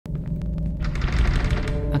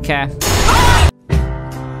Okay.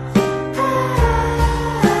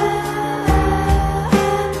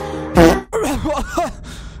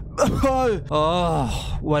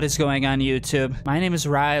 Oh, what is going on, YouTube? My name is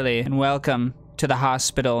Riley, and welcome to the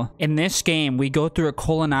hospital. In this game, we go through a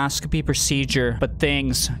colonoscopy procedure, but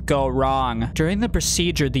things go wrong. During the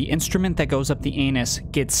procedure, the instrument that goes up the anus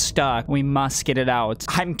gets stuck. We must get it out.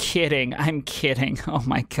 I'm kidding. I'm kidding. Oh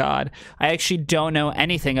my god. I actually don't know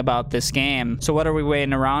anything about this game. So what are we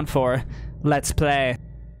waiting around for? Let's play.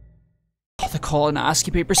 Oh, the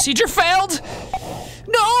colonoscopy procedure failed!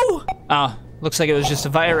 No! Oh. Looks like it was just a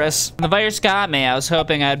virus. When the virus got me, I was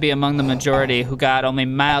hoping I'd be among the majority who got only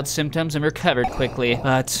mild symptoms and recovered quickly.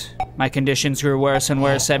 But my conditions grew worse and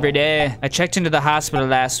worse every day. I checked into the hospital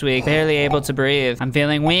last week, barely able to breathe. I'm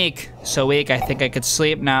feeling weak. So weak, I think I could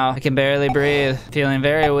sleep now. I can barely breathe. Feeling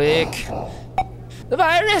very weak. The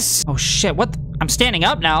virus! Oh shit, what? I'm standing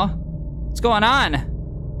up now. What's going on?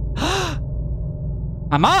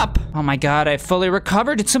 I'm up! Oh my god, I fully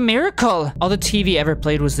recovered. It's a miracle! All the TV ever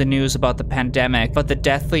played was the news about the pandemic, about the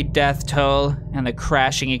deathly death toll and the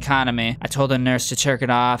crashing economy. I told the nurse to turn it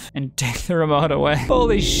off and take the remote away.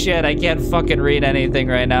 Holy shit, I can't fucking read anything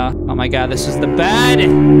right now. Oh my god, this is the bed!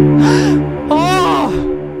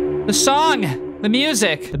 Oh! The song! The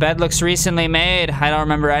music! The bed looks recently made. I don't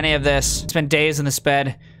remember any of this. It's been days in this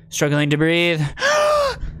bed, struggling to breathe.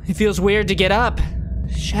 It feels weird to get up.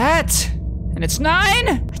 Shit! And it's 9?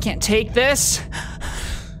 I can't take this.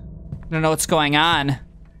 I don't know what's going on.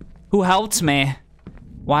 Who helped me?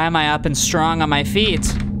 Why am I up and strong on my feet?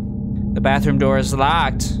 The bathroom door is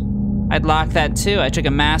locked. I'd lock that too. I took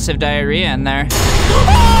a massive diarrhea in there.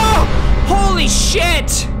 Oh! Holy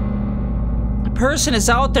shit! A person is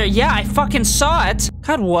out there. Yeah, I fucking saw it.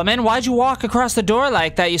 God, woman, why'd you walk across the door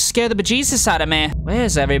like that? You scared the bejesus out of me.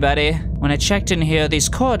 Where's everybody? When I checked in here, these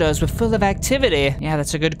corridors were full of activity. Yeah,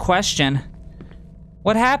 that's a good question.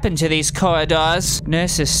 What happened to these corridors?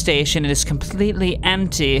 Nurse's station, it is completely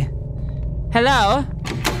empty. Hello?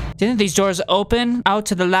 Didn't these doors open out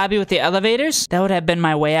to the lobby with the elevators? That would have been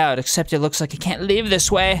my way out, except it looks like I can't leave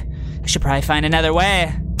this way. I should probably find another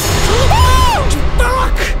way. Oh,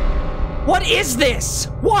 fuck! What is this?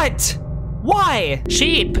 What? Why?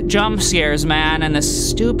 Cheap jump scares, man, and this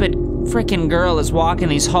stupid freaking girl is walking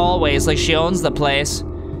these hallways like she owns the place.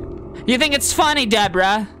 You think it's funny,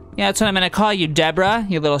 Deborah? Yeah, that's what I'm gonna call you, Deborah,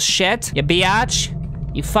 you little shit. You biatch.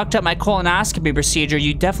 You fucked up my colonoscopy procedure.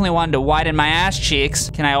 You definitely wanted to widen my ass cheeks.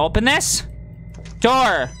 Can I open this?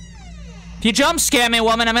 Door. If you jump scare me,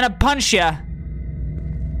 woman, I'm gonna punch you.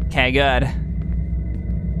 Okay, good.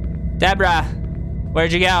 Deborah,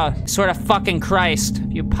 where'd you go? Sort of fucking Christ.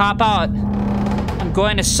 If you pop out, I'm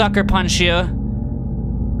going to sucker punch you.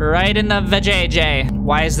 Right in the vajayjay.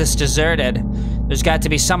 Why is this deserted? There's got to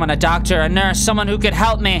be someone, a doctor, a nurse, someone who could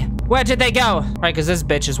help me. Where did they go? Right, because this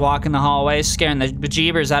bitch is walking the hallways, scaring the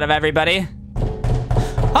bejeebers out of everybody.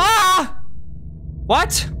 Ah!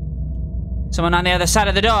 What? Someone on the other side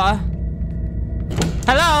of the door?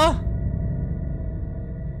 Hello?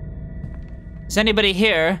 Is anybody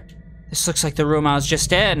here? This looks like the room I was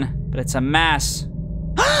just in, but it's a mess.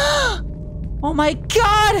 Oh my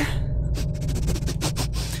god!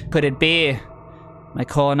 Could it be? My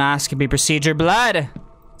colonoscopy procedure blood.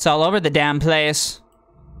 It's all over the damn place.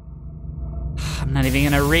 I'm not even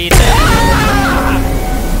gonna read it.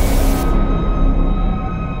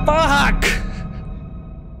 Fuck!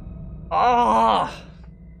 Oh!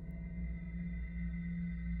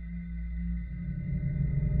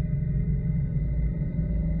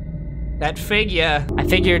 That figure. I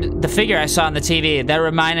figured the figure I saw on the TV. That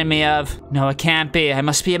reminded me of. No, it can't be. I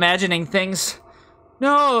must be imagining things.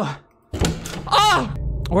 No! Oh!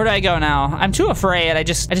 Where do I go now? I'm too afraid. I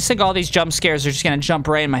just think all these jump scares are just gonna jump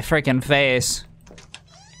right in my freaking face.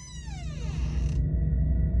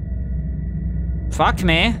 Fuck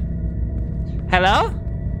me. Hello?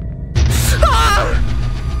 Ah!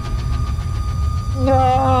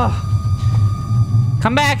 No!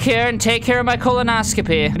 Come back here and take care of my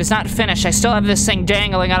colonoscopy. It is not finished. I still have this thing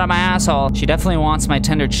dangling out of my asshole. She definitely wants my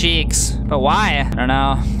tender cheeks. But why? I don't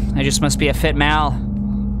know. I just must be a fit male.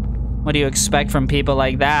 What do you expect from people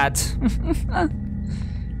like that?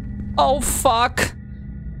 Oh, fuck.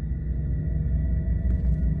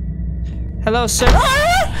 Hello, sir.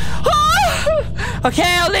 Okay,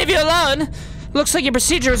 I'll leave you alone. Looks like your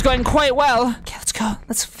procedure is going quite well. Okay, let's go.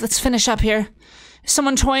 Let's finish up here. Is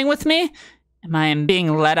someone toying with me? Am I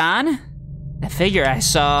being led on? That figure I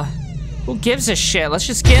saw. Who gives a shit? Let's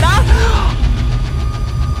just get up.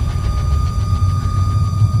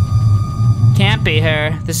 Can't be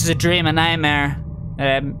her. This is a dream, a nightmare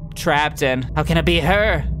that I'm trapped in. How can it be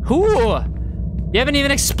her? Who? You haven't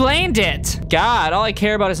even explained it. God, all I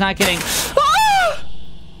care about is not getting... Ah!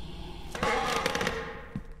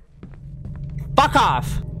 Fuck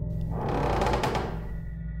off.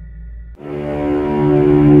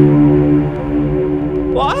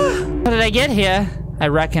 What? How did I get here? I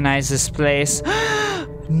recognize this place.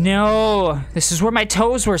 No, this is where my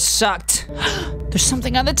toes were sucked. There's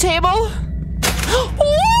something on the table.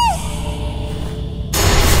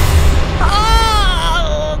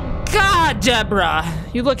 Oh, God, Deborah,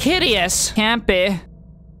 you look hideous. Can't be.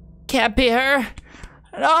 Can't be her.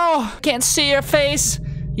 No, can't see your face.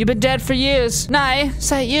 You've been dead for years. Nye, is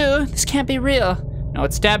that you? This can't be real. No,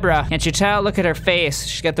 it's Deborah. Can't you tell? Look at her face.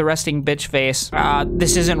 She's got the resting bitch face.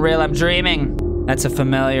 This isn't real. I'm dreaming. That's a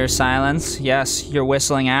familiar silence. Yes, your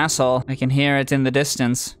whistling asshole. I can hear it in the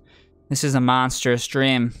distance. This is a monstrous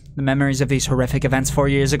dream. The memories of these horrific events 4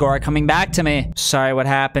 years ago are coming back to me. Sorry what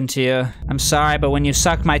happened to you. I'm sorry, but when you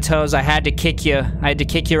sucked my toes, I had to kick you. I had to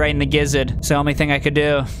kick you right in the gizzard. It's the only thing I could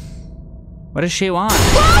do. What does she want?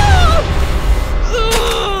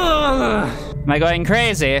 Am I going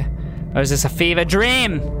crazy? Or is this a fever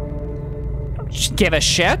dream? Don't you give a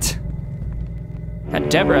shit? That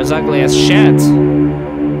Deborah's ugly as shit.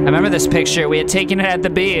 I remember this picture. We had taken it at the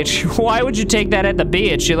beach. Why would you take that at the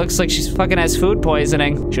beach? She looks like she's fucking has food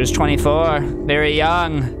poisoning. She was 24, very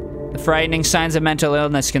young. The frightening signs of mental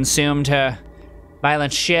illness consumed her.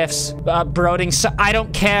 Violent shifts, brooding. I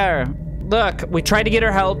don't care. Look, we tried to get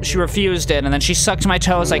her help. She refused it, and then she sucked my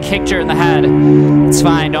toes. I kicked her in the head. It's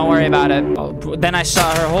fine. Don't worry about it. Oh, then I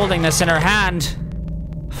saw her holding this in her hand.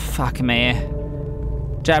 Fuck me.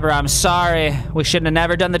 Deborah, I'm sorry. We shouldn't have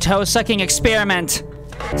never done the toe-sucking experiment.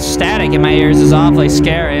 Static in my ears is awfully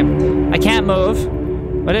scary. I can't move.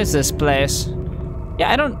 What is this place?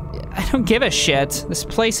 Yeah, I don't give a shit. This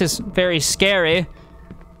place is very scary.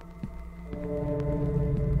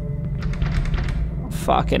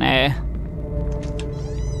 Fucking A.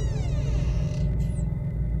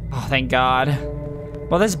 Oh, thank God.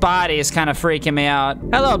 Well, this body is kind of freaking me out.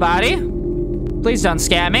 Hello, body. Please don't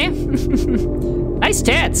scare me. Nice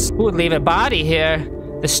tits. Who would leave a body here?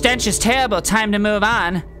 The stench is terrible. Time to move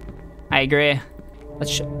on. I agree.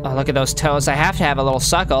 Oh, look at those toes. I have to have a little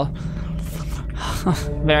suckle.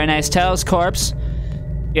 Very nice toes, corpse.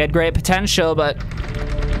 You had great potential, but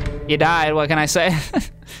you died. What can I say?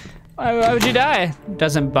 Why would you die?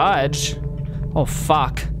 Doesn't budge. Oh,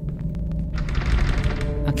 fuck.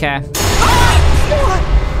 Okay.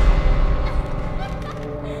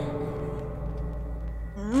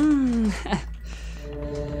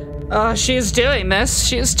 Oh, she's doing this.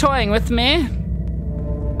 She's toying with me.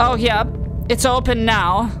 Oh, yeah. It's open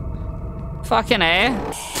now. Fucking A.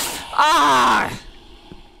 Ah!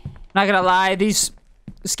 Not gonna lie, this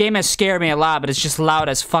game has scared me a lot, but it's just loud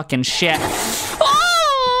as fucking shit. Oh!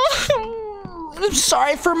 I'm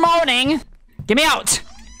sorry for moaning. Get me out.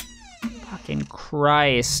 Fucking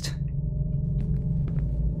Christ.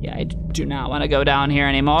 Yeah, I do not want to go down here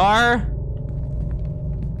anymore.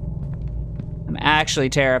 I'm actually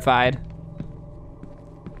terrified.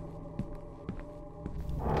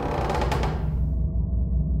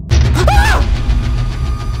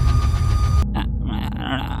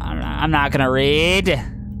 I'm not gonna read.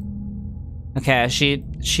 Okay,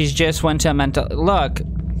 she's just went to a mental... Look,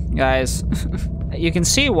 guys, you can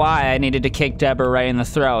see why I needed to kick Deborah right in the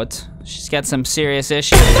throat. She's got some serious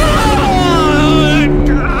issues. Oh,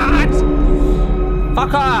 God!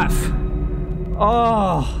 Fuck off!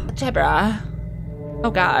 Oh, Deborah. Oh,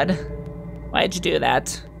 God. Why'd you do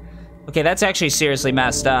that? Okay, that's actually seriously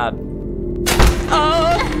messed up.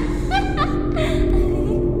 Oh!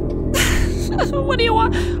 What do you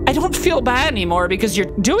want? I don't feel bad anymore because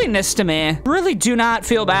you're doing this to me. I really do not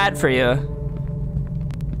feel bad for you.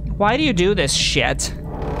 Why do you do this shit?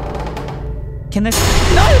 Can this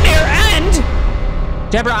nightmare end?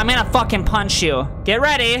 Deborah, I'm gonna fucking punch you. Get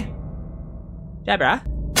ready. Deborah.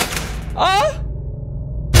 Oh!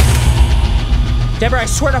 Deborah, I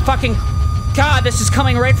swear to fucking God, this is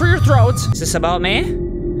coming right for your throat. Is this about me?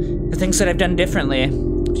 The things that I've done differently.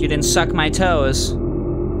 If you didn't suck my toes,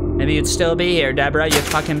 maybe you'd still be here, Deborah, you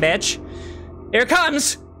fucking bitch. Here it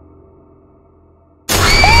comes!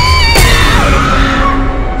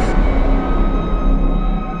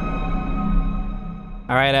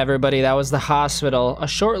 All right, everybody, that was the hospital. A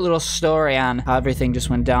short little story on how everything just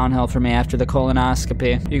went downhill for me after the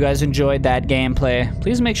colonoscopy. If you guys enjoyed that gameplay,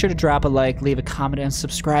 please make sure to drop a like, leave a comment, and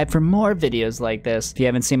subscribe for more videos like this. If you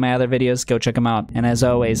haven't seen my other videos, go check them out. And as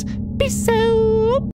always, peace out!